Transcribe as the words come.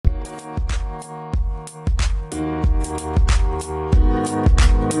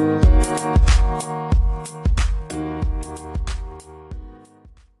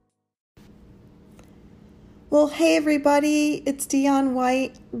Hey everybody, it's Dion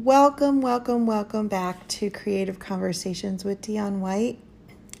White. Welcome back to Creative Conversations with Dion White.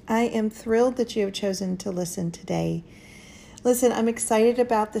 I am thrilled that you have chosen to listen today. Listen, I'm excited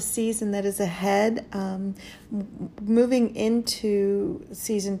about the season that is ahead. Moving into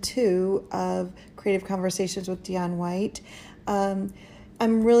season 2 of Creative Conversations with Dion White. I'm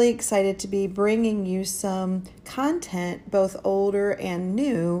really excited to be bringing you some content, both older and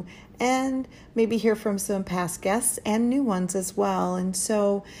new, and maybe hear from some past guests and new ones as well. And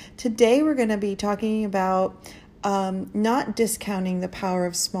so today we're going to be talking about not discounting the power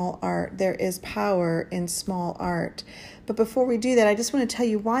of small art. There is power in small art. But before we do that, I just want to tell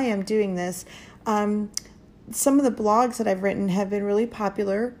you why I'm doing this. Some of the blogs that I've written have been really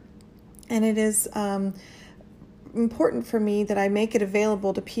popular, and it is important for me that I make it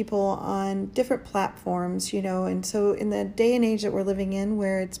available to people on different platforms, and so in the day and age that we're living in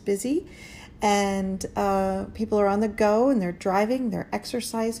where it's busy and people are on the go and they're driving, they're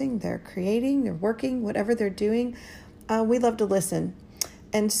exercising, they're creating, they're working, whatever they're doing, we love to listen.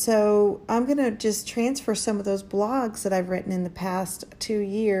 And so I'm going to just transfer some of those blogs that I've written in the past 2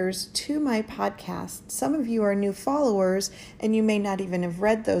 years to my podcast. Some of you are new followers and you may not even have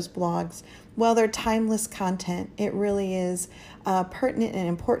read those blogs. Well, they're timeless content. It really is pertinent and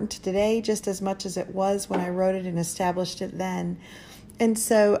important to today just as much as it was when I wrote it and established it then. And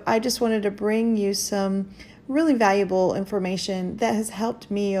so I just wanted to bring you some really valuable information that has helped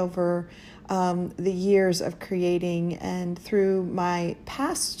me over the years of creating and through my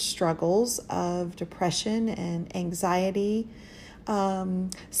past struggles of depression and anxiety,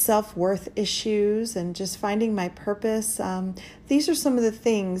 self-worth issues, and just finding my purpose. These are some of the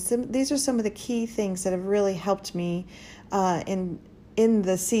things, these are some of the key things that have really helped me in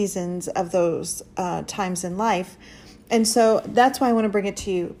the seasons of those times in life. And so that's why I want to bring it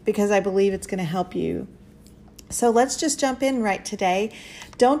to you, because I believe it's going to help you. So let's just jump in right today.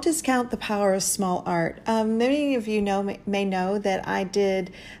 Don't discount the power of small art. Many of you may know that I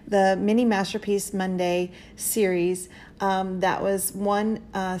did the Mini Masterpiece Monday series. That was one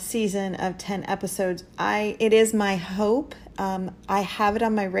season of 10 episodes. It is my hope. I have it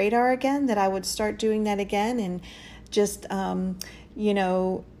on my radar again that I would start doing that again and just,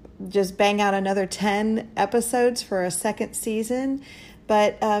 just bang out another 10 episodes for a second season.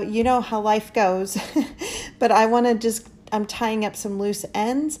 But you know how life goes. But I'm tying up some loose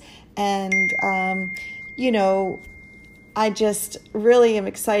ends. And, I just really am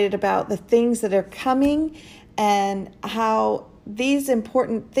excited about the things that are coming and how these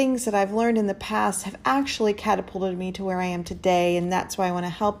important things that I've learned in the past have actually catapulted me to where I am today. And that's why I want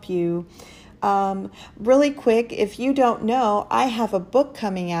to help you. Really quick, if you don't know, I have a book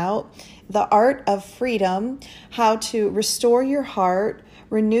coming out, The Art of Freedom, How to Restore Your Heart,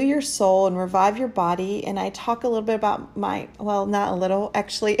 Renew Your Soul, and Revive Your Body. And I talk a little bit about not a little,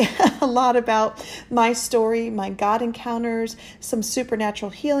 actually a lot about my story, my God encounters, some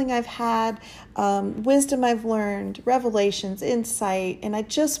supernatural healing I've had, wisdom I've learned, revelations, insight. And I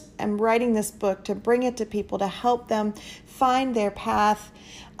just am writing this book to bring it to people, to help them find their path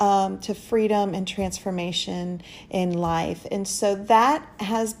to freedom and transformation in life. And so that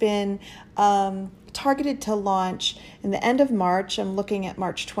has been targeted to launch in the end of March. I'm looking at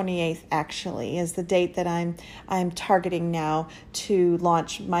March 28th actually is the date that I'm targeting now to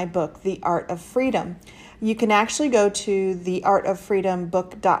launch my book, The Art of Freedom. You can actually go to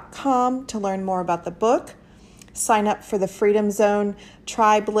theartoffreedombook.com to learn more about the book. Sign up for the Freedom Zone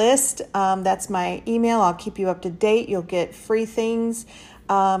Tribe list. That's my email. I'll keep you up to date. You'll get free things.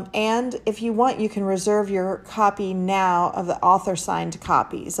 And if you want, you can reserve your copy now of the author-signed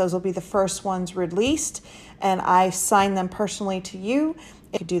copies. Those will be the first ones released, and I sign them personally to you.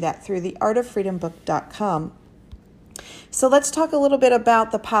 You can do that through theartoffreedombook.com. So let's talk a little bit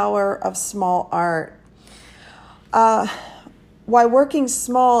about the power of small art. While working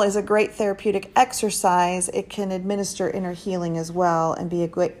small is a great therapeutic exercise, it can administer inner healing as well and be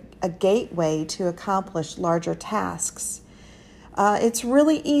a gateway to accomplish larger tasks. It's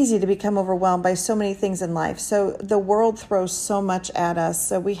really easy to become overwhelmed by so many things in life. So the world throws so much at us.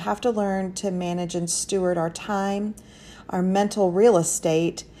 So we have to learn to manage and steward our time, our mental real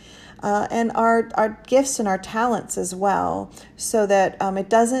estate, and our gifts and our talents as well, so that it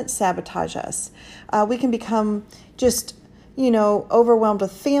doesn't sabotage us. We can become just overwhelmed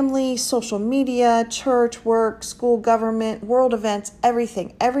with family, social media, church, work, school, government, world events,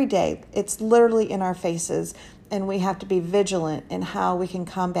 everything, every day. It's literally in our faces. And we have to be vigilant in how we can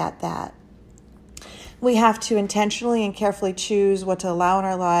combat that. We have to intentionally and carefully choose what to allow in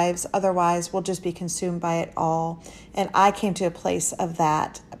our lives. Otherwise, we'll just be consumed by it all. And I came to a place of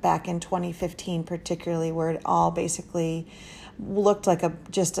that back in 2015, particularly, where it all basically looked like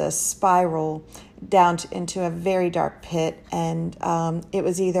just a spiral down into a very dark pit. And it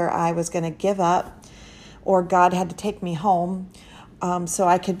was either I was going to give up or God had to take me home so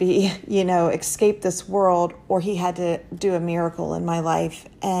I could be, escape this world, or he had to do a miracle in my life.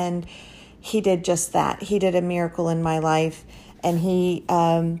 And he did just that. He did a miracle in my life, and he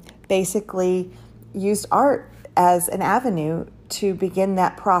basically used art as an avenue to begin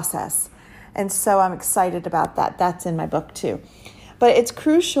that process. And so I'm excited about that. That's in my book too. But it's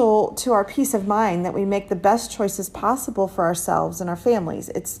crucial to our peace of mind that we make the best choices possible for ourselves and our families.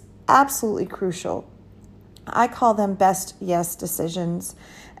 It's absolutely crucial. I call them best yes decisions.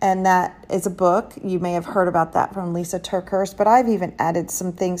 And that is a book. You may have heard about that from Lisa TerKeurst, but I've even added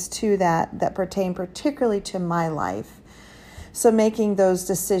some things to that pertain particularly to my life. So making those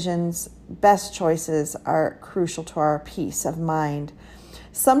decisions, best choices, are crucial to our peace of mind.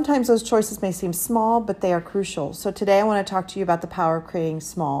 Sometimes those choices may seem small, but they are crucial. So today I want to talk to you about the power of creating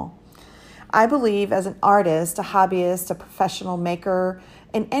small. I believe as an artist, a hobbyist, a professional maker,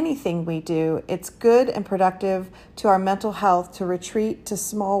 in anything we do, it's good and productive to our mental health to retreat to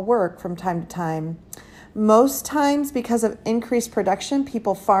small work from time to time. Most times, because of increased production,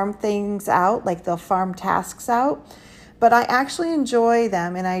 people farm things out, like they'll farm tasks out. But I actually enjoy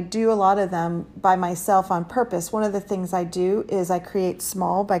them, and I do a lot of them by myself on purpose. One of the things I do is I create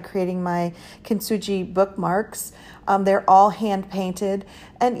small by creating my Kintsugi bookmarks. They're all hand painted.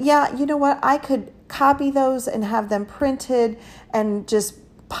 And yeah, you know what? I could copy those and have them printed and just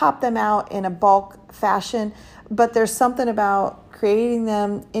pop them out in a bulk fashion. But there's something about creating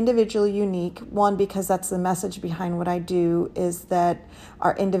them individually unique. One, because that's the message behind what I do, is that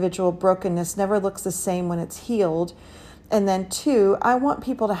our individual brokenness never looks the same when it's healed. And then two, I want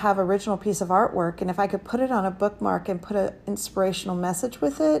people to have original piece of artwork. And if I could put it on a bookmark and put an inspirational message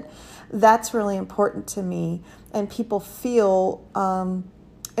with it, that's really important to me. And people feel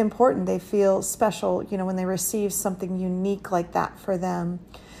important. They feel special, when they receive something unique like that for them.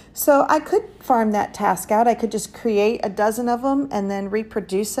 So I could farm that task out. I could just create a dozen of them and then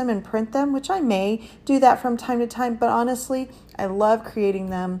reproduce them and print them, which I may do that from time to time. But honestly, I love creating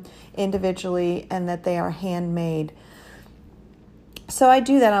them individually and that they are handmade. So I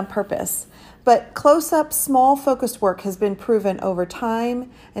do that on purpose. But close-up, small, focused work has been proven over time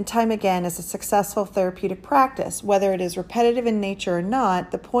and time again as a successful therapeutic practice. Whether it is repetitive in nature or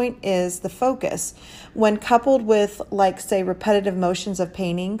not, the point is the focus. When coupled with, say, repetitive motions of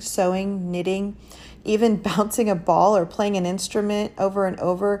painting, sewing, knitting, even bouncing a ball or playing an instrument over and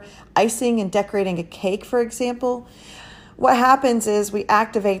over, icing and decorating a cake, for example, what happens is we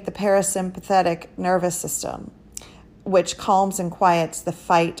activate the parasympathetic nervous system, which calms and quiets the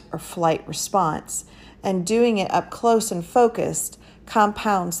fight or flight response. And doing it up close and focused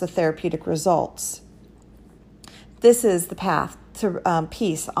compounds the therapeutic results. This is the path to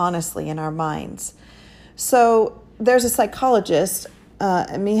peace, honestly, in our minds. So there's a psychologist,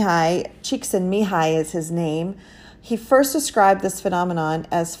 Mihai Csikszentmihalyi is his name. He first described this phenomenon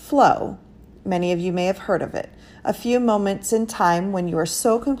as flow. Many of you may have heard of it. A few moments in time when you are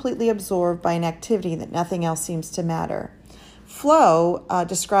so completely absorbed by an activity that nothing else seems to matter. Flow,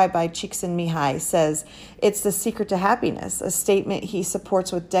 described by Csikszentmihalyi, says it's the secret to happiness, a statement he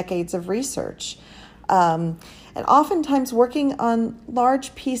supports with decades of research. And oftentimes working on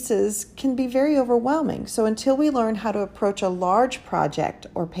large pieces can be very overwhelming. So until we learn how to approach a large project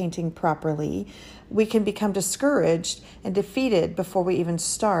or painting properly, we can become discouraged and defeated before we even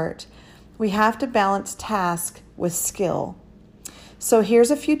start. We have to balance task with skill. So here's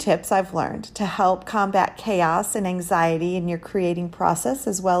a few tips I've learned to help combat chaos and anxiety in your creating process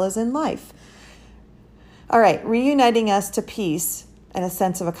as well as in life. All right, reuniting us to peace and a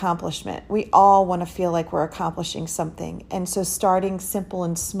sense of accomplishment. We all want to feel like we're accomplishing something. And so starting simple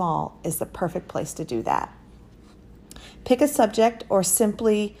and small is the perfect place to do that. Pick a subject or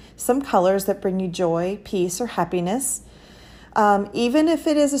simply some colors that bring you joy, peace, or happiness. Even if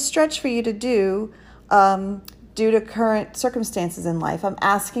it is a stretch for you to do due to current circumstances in life, I'm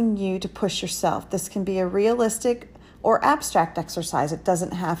asking you to push yourself. This can be a realistic or abstract exercise. It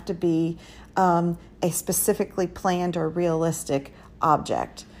doesn't have to be a specifically planned or realistic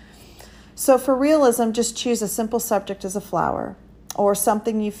object. So for realism, just choose a simple subject as a flower or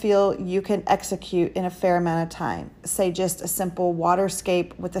something you feel you can execute in a fair amount of time. Say just a simple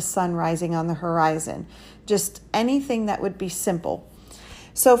waterscape with the sun rising on the horizon. Just anything that would be simple.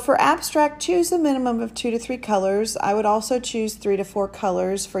 So for abstract, choose a minimum of 2 to 3 colors. I would also choose 3 to 4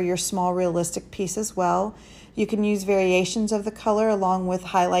 colors for your small realistic piece as well. You can use variations of the color along with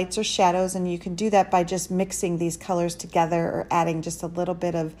highlights or shadows, and you can do that by just mixing these colors together or adding just a little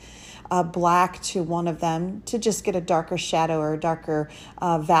bit of black to one of them to just get a darker shadow or a darker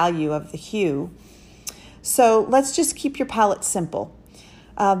value of the hue. So let's just keep your palette simple.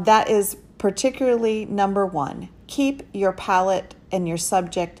 That is particularly number one. Keep your palette and your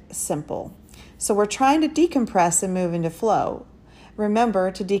subject simple. So we're trying to decompress and move into flow.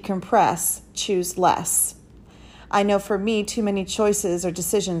 Remember, to decompress, choose less. I know for me, too many choices or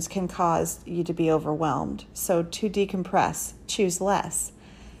decisions can cause you to be overwhelmed. So to decompress, choose less.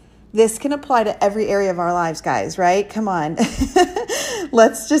 This can apply to every area of our lives, guys, right? Come on.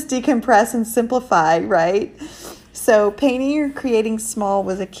 Let's just decompress and simplify, right? So painting or creating small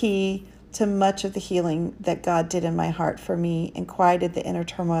was a key to much of the healing that God did in my heart for me and quieted the inner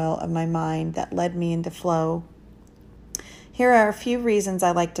turmoil of my mind that led me into flow. Here are a few reasons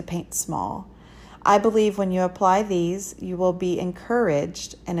I like to paint small. I believe when you apply these, you will be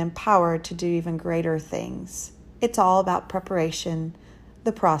encouraged and empowered to do even greater things. It's all about preparation,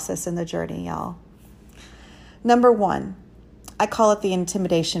 the process, and the journey, y'all. Number one, I call it the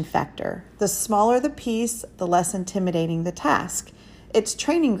intimidation factor. The smaller the piece, the less intimidating the task. It's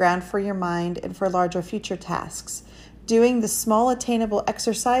training ground for your mind and for larger future tasks. Doing the small attainable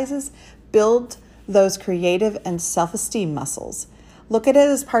exercises build those creative and self-esteem muscles. Look at it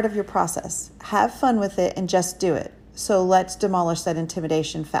as part of your process. Have fun with it and just do it. So let's demolish that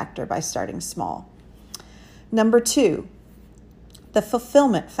intimidation factor by starting small. Number two, the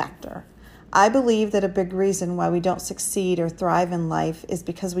fulfillment factor. I believe that a big reason why we don't succeed or thrive in life is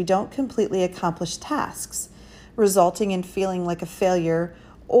because we don't completely accomplish tasks, resulting in feeling like a failure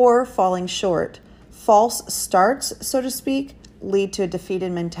or falling short. False starts, so to speak, lead to a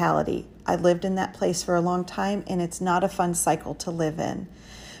defeated mentality. I lived in that place for a long time, and it's not a fun cycle to live in.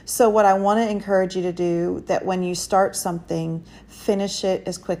 So what I want to encourage you to do, that when you start something, finish it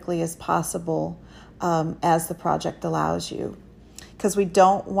as quickly as possible as the project allows you. Because we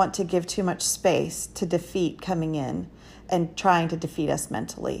don't want to give too much space to defeat coming in and trying to defeat us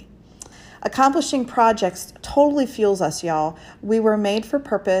mentally. Accomplishing projects totally fuels us, y'all. We were made for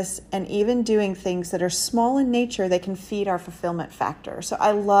purpose, and even doing things that are small in nature, they can feed our fulfillment factor. So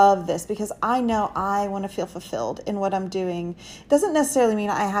I love this because I know I want to feel fulfilled in what I'm doing. It doesn't necessarily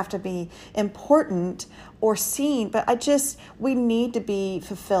mean I have to be important or seen, but we need to be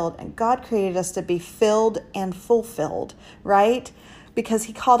fulfilled. And God created us to be filled and fulfilled, right? Because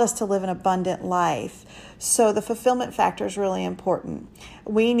He called us to live an abundant life. So the fulfillment factor is really important.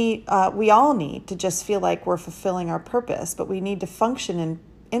 We all need to just feel like we're fulfilling our purpose, but we need to function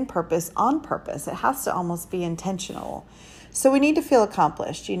in purpose on purpose. It has to almost be intentional. So we need to feel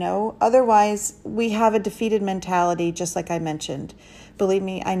accomplished, Otherwise, we have a defeated mentality, just like I mentioned. Believe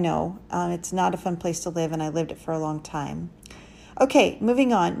me, I know. It's not a fun place to live, and I lived it for a long time. Okay,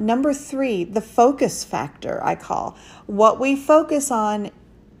 moving on. Number 3, the focus factor, I call. What we focus on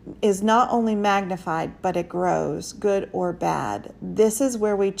is not only magnified, but it grows, good or bad. This is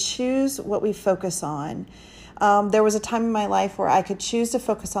where we choose what we focus on. There was a time in my life where I could choose to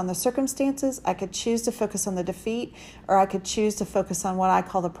focus on the circumstances, I could choose to focus on the defeat, or I could choose to focus on what I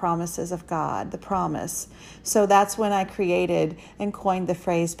call the promises of God, the promise. So that's when I created and coined the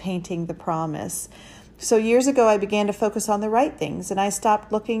phrase, painting the promise. So years ago, I began to focus on the right things, and I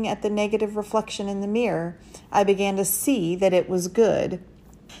stopped looking at the negative reflection in the mirror. I began to see that it was good.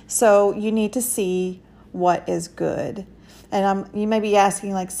 So you need to see what is good. And you may be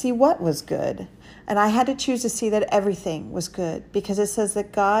asking, see what was good? And I had to choose to see that everything was good, because it says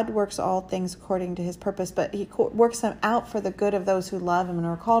that God works all things according to His purpose, but He works them out for the good of those who love Him and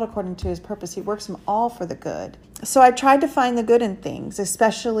are called according to His purpose. He works them all for the good. So I tried to find the good in things,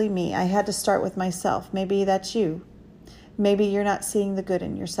 especially me. I had to start with myself. Maybe that's you. Maybe you're not seeing the good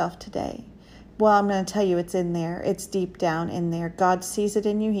in yourself today. Well, I'm going to tell you, it's in there. It's deep down in there. God sees it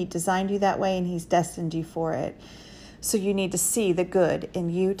in you. He designed you that way, and He's destined you for it. So you need to see the good in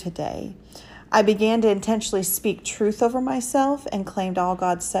you today. I began to intentionally speak truth over myself and claimed all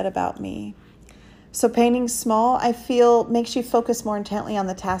God said about me. So painting small, I feel, makes you focus more intently on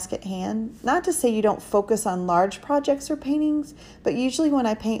the task at hand. Not to say you don't focus on large projects or paintings, but usually when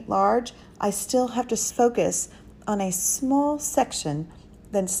I paint large, I still have to focus on a small section,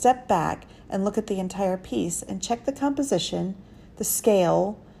 then step back and look at the entire piece and check the composition, the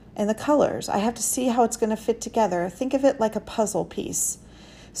scale, and the colors. I have to see how it's going to fit together. Think of it like a puzzle piece.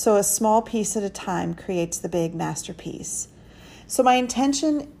 So a small piece at a time creates the big masterpiece. So my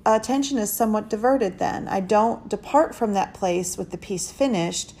attention is somewhat diverted then. I don't depart from that place with the piece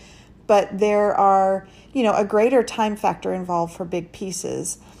finished, but there are, a greater time factor involved for big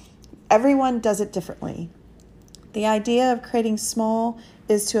pieces. Everyone does it differently. The idea of creating small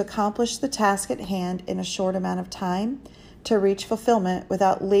is to accomplish the task at hand in a short amount of time, to reach fulfillment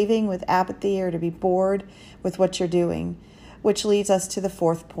without leaving with apathy or to be bored with what you're doing, which leads us to the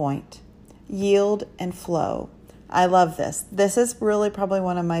fourth point, yield and flow. I love this. This is really probably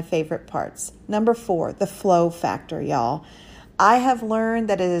one of my favorite parts. Number 4, the flow factor, y'all. I have learned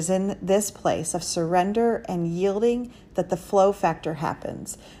that it is in this place of surrender and yielding that the flow factor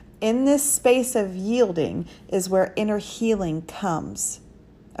happens. In this space of yielding is where inner healing comes.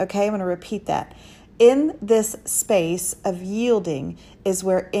 Okay, I'm going to repeat that. In this space of yielding is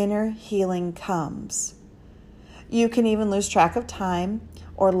where inner healing comes. You can even lose track of time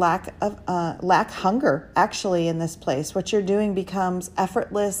or lack hunger, actually, in this place. What you're doing becomes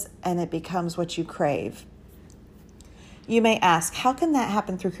effortless and it becomes what you crave. You may ask, how can that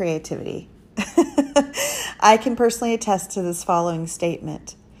happen through creativity? I can personally attest to this following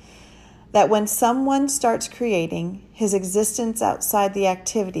statement, that when someone starts creating, his existence outside the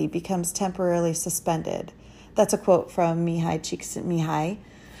activity becomes temporarily suspended. That's a quote from Mihai Csikszentmihalyi.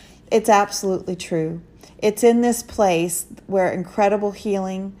 It's absolutely true. It's in this place where incredible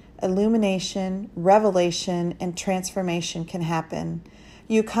healing, illumination, revelation, and transformation can happen.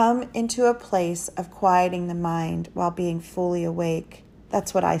 You come into a place of quieting the mind while being fully awake.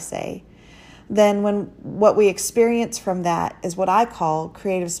 That's what I say. Then what we experience from that is what I call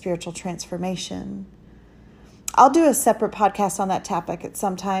creative spiritual transformation. I'll do a separate podcast on that topic at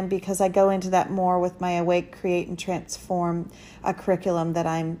some time because I go into that more with my Awake, Create, and Transform a curriculum that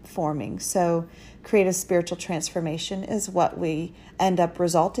I'm forming. So creative spiritual transformation is what we end up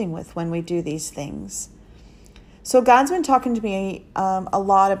resulting with when we do these things. So God's been talking to me a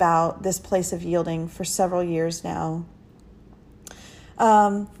lot about this place of yielding for several years now.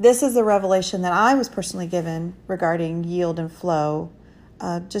 This is the revelation that I was personally given regarding yield and flow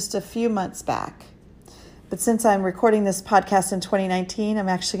just a few months back. But since I'm recording this podcast in 2019, I'm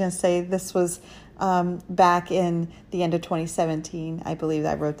actually going to say this was back in the end of 2017. I believe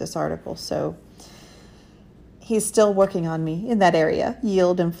I wrote this article. So he's still working on me in that area,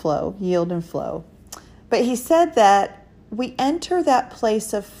 yield and flow. But he said that we enter that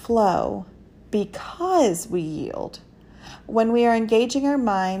place of flow because we yield. When we are engaging our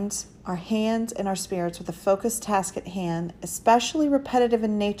minds, our hands, and our spirits with a focused task at hand, especially repetitive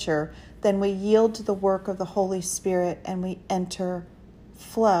in nature, then we yield to the work of the Holy Spirit and we enter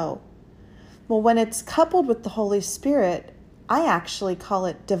flow. Well, when it's coupled with the Holy Spirit, I actually call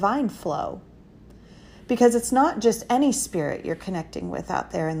it divine flow, because it's not just any spirit you're connecting with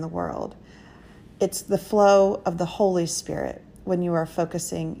out there in the world. It's the flow of the Holy Spirit when you are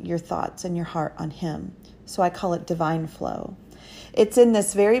focusing your thoughts and your heart on Him. So I call it divine flow. It's in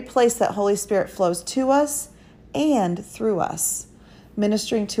this very place that Holy Spirit flows to us and through us,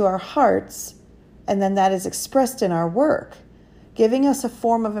 ministering to our hearts, and then that is expressed in our work, giving us a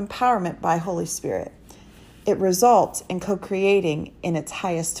form of empowerment by Holy Spirit. It results in co-creating in its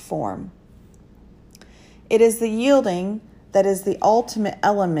highest form. It is the yielding that is the ultimate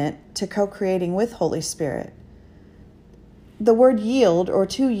element to co-creating with Holy Spirit. The word yield or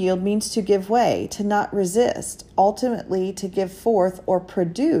to yield means to give way, to not resist, ultimately to give forth or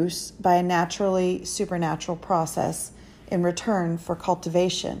produce by a naturally supernatural process in return for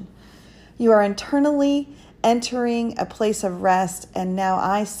cultivation. You are internally entering a place of rest, and now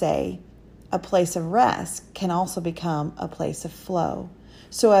I say a place of rest can also become a place of flow.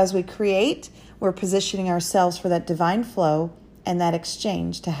 So as we create, we're positioning ourselves for that divine flow and that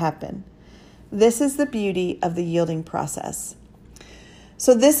exchange to happen. This is the beauty of the yielding process.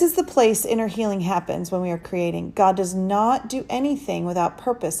 So this is the place inner healing happens when we are creating. God does not do anything without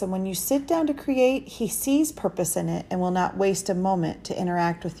purpose. And when you sit down to create, He sees purpose in it and will not waste a moment to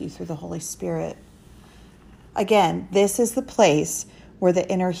interact with you through the Holy Spirit. Again, this is the place where the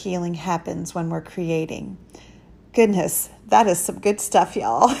inner healing happens when we're creating. Goodness, that is some good stuff,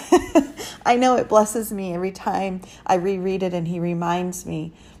 y'all. I know it blesses me every time I reread it and He reminds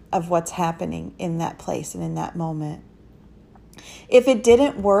me of what's happening in that place and in that moment. If it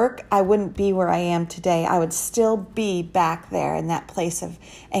didn't work, I wouldn't be where I am today. I would still be back there in that place of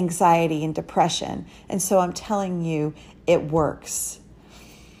anxiety and depression. And so I'm telling you, it works.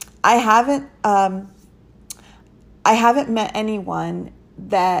 I haven't met anyone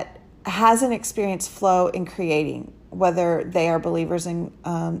that hasn't experienced flow in creating, whether they are believers in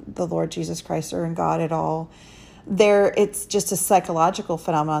the Lord Jesus Christ or in God at all. It's just a psychological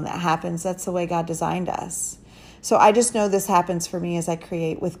phenomenon that happens. That's the way God designed us. So I just know this happens for me as I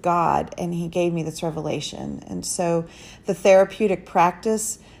create with God, and He gave me this revelation. And so the therapeutic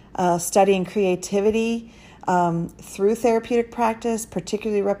practice, studying creativity through therapeutic practice,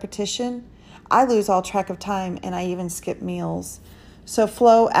 particularly repetition, I lose all track of time, and I even skip meals. So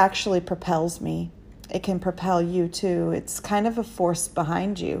flow actually propels me. It can propel you too. It's kind of a force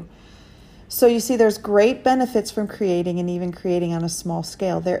behind you. So you see, there's great benefits from creating, and even creating on a small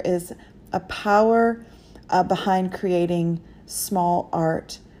scale. There is a power behind creating small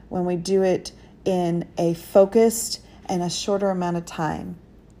art when we do it in a focused and a shorter amount of time.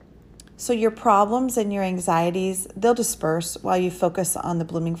 So your problems and your anxieties, they'll disperse while you focus on the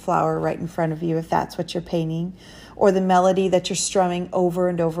blooming flower right in front of you, if that's what you're painting, or the melody that you're strumming over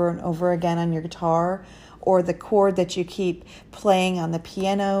and over and over again on your guitar, or the chord that you keep playing on the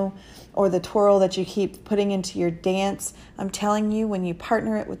piano, or the twirl that you keep putting into your dance. I'm telling you, when you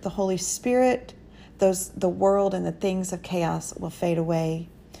partner it with the Holy Spirit, the world and the things of chaos will fade away.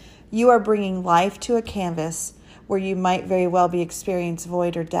 You are bringing life to a canvas where you might very well be experiencing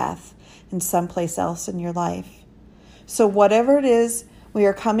void or death in someplace else in your life. So whatever it is, we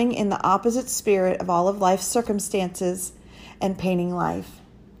are coming in the opposite spirit of all of life's circumstances and painting life.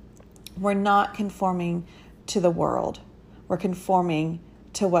 We're not conforming to the world. We're conforming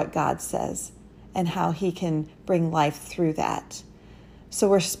to what God says and how He can bring life through that. So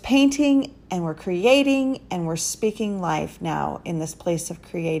we're painting and we're creating and we're speaking life now in this place of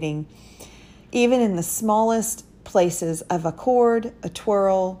creating, even in the smallest places of a chord, a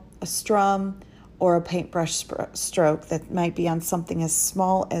twirl, a strum, or a paintbrush stroke that might be on something as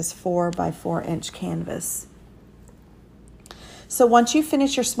small as 4 by 4 inch canvas. So once you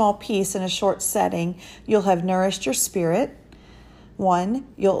finish your small piece in a short setting, you'll have nourished your spirit. 1,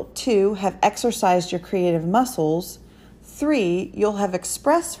 you'll 2, have exercised your creative muscles. 3, you'll have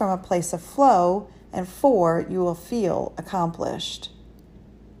expressed from a place of flow. And 4, you will feel accomplished.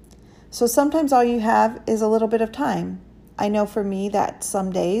 So sometimes all you have is a little bit of time. I know for me that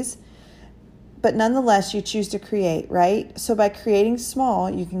some days, but nonetheless you choose to create, right? So by creating small,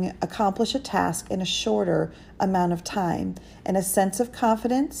 you can accomplish a task in a shorter amount of time, and a sense of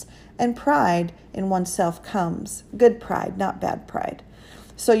confidence and pride in oneself comes. Good pride, not bad pride.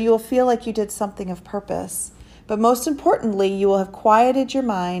 So you will feel like you did something of purpose. But most importantly, you will have quieted your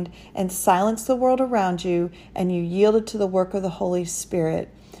mind and silenced the world around you, and you yielded to the work of the Holy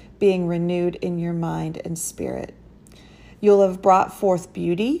Spirit, being renewed in your mind and spirit. You'll have brought forth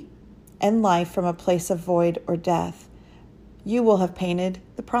beauty and life from a place of void or death. You will have painted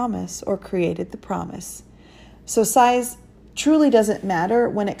the promise or created the promise. So size truly doesn't matter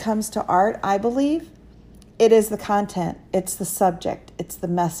when it comes to art, I believe. It is the content, it's the subject, it's the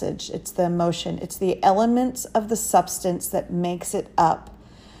message, it's the emotion, it's the elements of the substance that makes it up.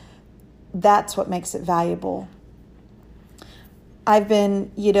 That's what makes it valuable. I've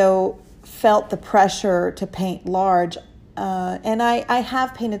been, felt the pressure to paint large, and I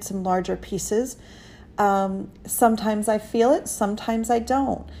have painted some larger pieces. Sometimes I feel it, sometimes I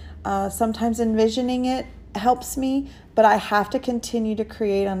don't. Sometimes envisioning it helps me, but I have to continue to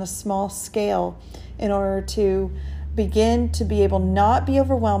create on a small scale in order to begin to be able not be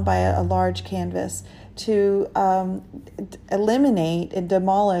overwhelmed by a large canvas, to eliminate and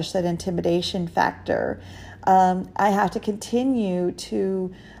demolish that intimidation factor. I have to continue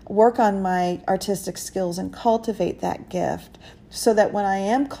to work on my artistic skills and cultivate that gift so that when I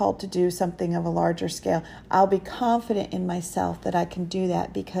am called to do something of a larger scale, I'll be confident in myself that I can do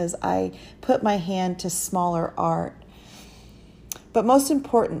that because I put my hand to smaller art. But most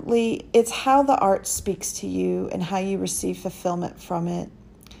importantly, it's how the art speaks to you and how you receive fulfillment from it.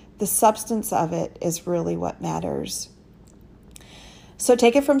 The substance of it is really what matters. So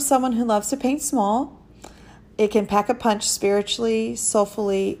take it from someone who loves to paint small. It can pack a punch spiritually,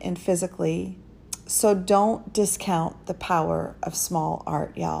 soulfully, and physically. So don't discount the power of small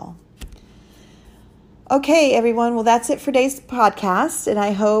art, y'all. Okay, everyone. Well, that's it for today's podcast. And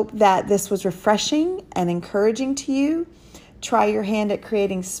I hope that this was refreshing and encouraging to you. Try your hand at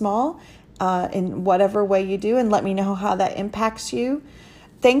creating small in whatever way you do, and let me know how that impacts you.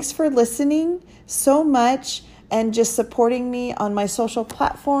 Thanks for listening so much and just supporting me on my social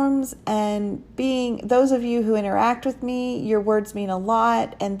platforms and being those of you who interact with me. Your words mean a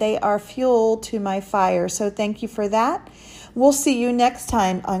lot and they are fuel to my fire. So thank you for that. We'll see you next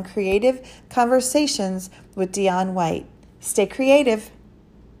time on Creative Conversations with Dionne White. Stay creative.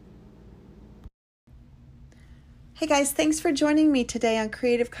 Hey guys, thanks for joining me today on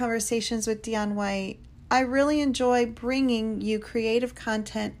Creative Conversations with Dionne White. I really enjoy bringing you creative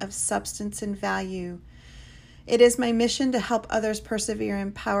content of substance and value. It is my mission to help others persevere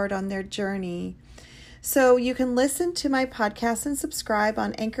empowered on their journey. So you can listen to my podcast and subscribe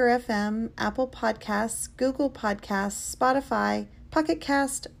on Anchor FM, Apple Podcasts, Google Podcasts, Spotify, Pocket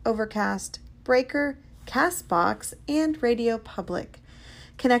Cast, Overcast, Breaker, Castbox, and Radio Public.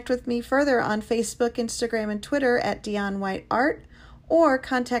 Connect with me further on Facebook, Instagram, and Twitter at Dionne White Art, or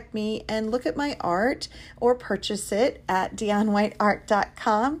contact me and look at my art or purchase it at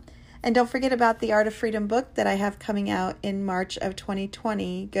DionneWhiteArt.com. And don't forget about the Art of Freedom book that I have coming out in March of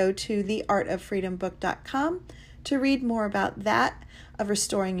 2020. Go to theartoffreedombook.com to read more about that, of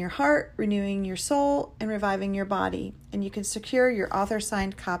restoring your heart, renewing your soul, and reviving your body. And you can secure your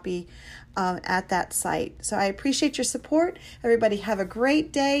author-signed copy at that site. So I appreciate your support. Everybody have a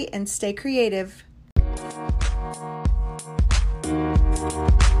great day and stay creative.